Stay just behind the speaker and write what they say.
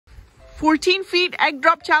14 feet egg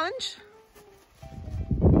drop challenge.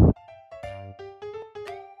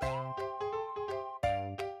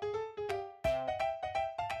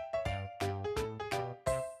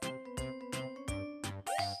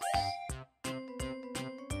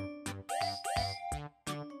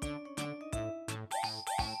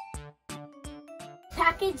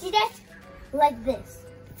 Packaged it like this.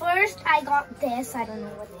 First, I got this. I don't know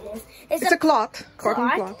what it is. It's a cloth.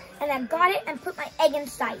 Cotton cloth. And I got it and put my egg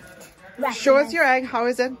inside. Show us your egg. How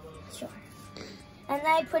is it? Sure. And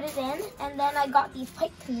then I put it in, and then I got these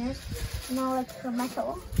pipe cleaners. Now like for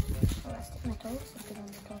metal. Elastic metal. Something on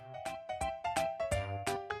metal.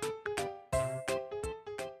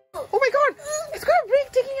 Oh my god! It's gonna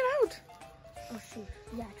break taking it out. Oh shoot.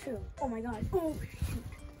 Yeah, true. Oh my god. Oh shoot.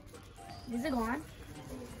 Is it gone?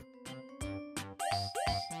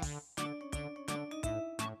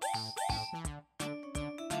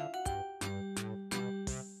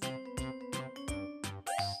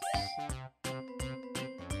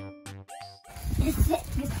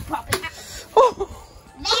 Just pop it out. Oh.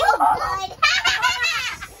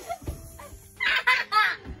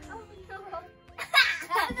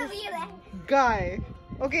 Very good. Guy.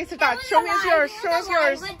 Okay, Siddharth, show us yours. Show us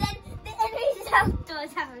yours. But then the result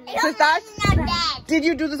was happening. Siddharth, did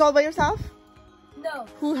you do this all by yourself? No.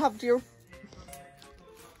 Who helped you?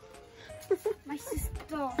 My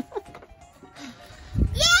sister.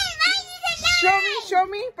 Show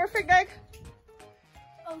me. Perfect egg.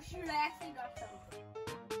 Oh shoot, I actually got some.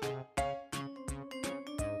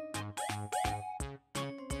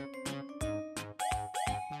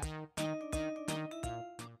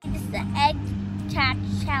 This is the egg catch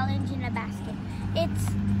challenge in a basket.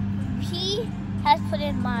 He has put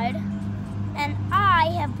in mud, and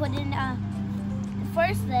I have put in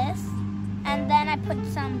first this, and then I put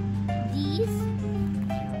some these,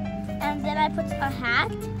 and then I put a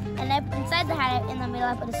hat, and inside the hat in the middle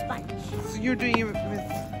I put a sponge. So you're doing it with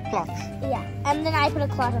cloth. Yeah, and then I put a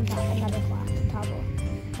cloth on top, another cloth to towel.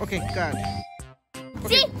 Okay, good.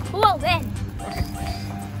 Okay. See? Who will win? Okay.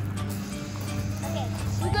 Okay,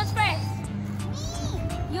 who goes first? Me!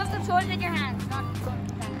 You have to throw it in your hands, not go in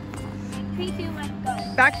your hands. 3, 2, 1, go.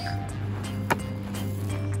 Back.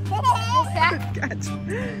 Crack. Good catch.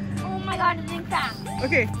 Oh my god, it didn't crack.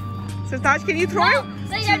 Okay. Siddharth, can you throw it?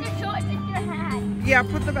 So you have to throw it in your hand. Yeah,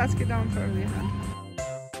 put the basket down for me.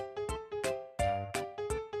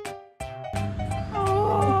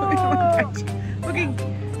 Oh, Okay,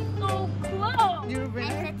 so close. you're a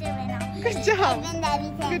winner. I'm such a winner. Good job. I win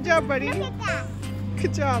everything. Good job, buddy. Look at that.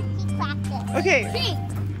 Good job. He cracked it. Okay. See,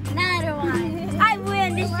 another one. I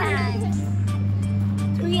win this time.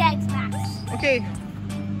 3 eggs max. Okay.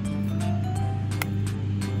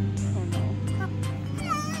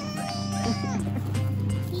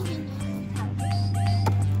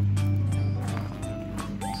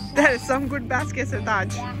 That is some good basket,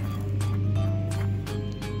 Siddharth. Yeah.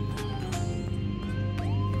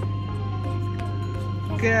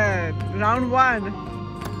 Good. Round 1.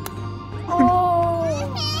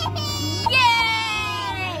 Oh!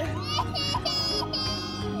 Yay!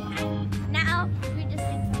 Now we just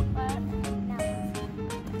think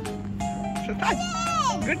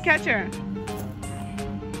Siddharth. Good catcher.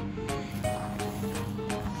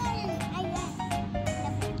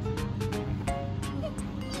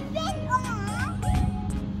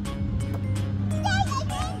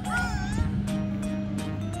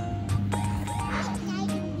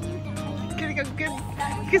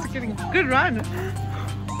 He's getting a good run.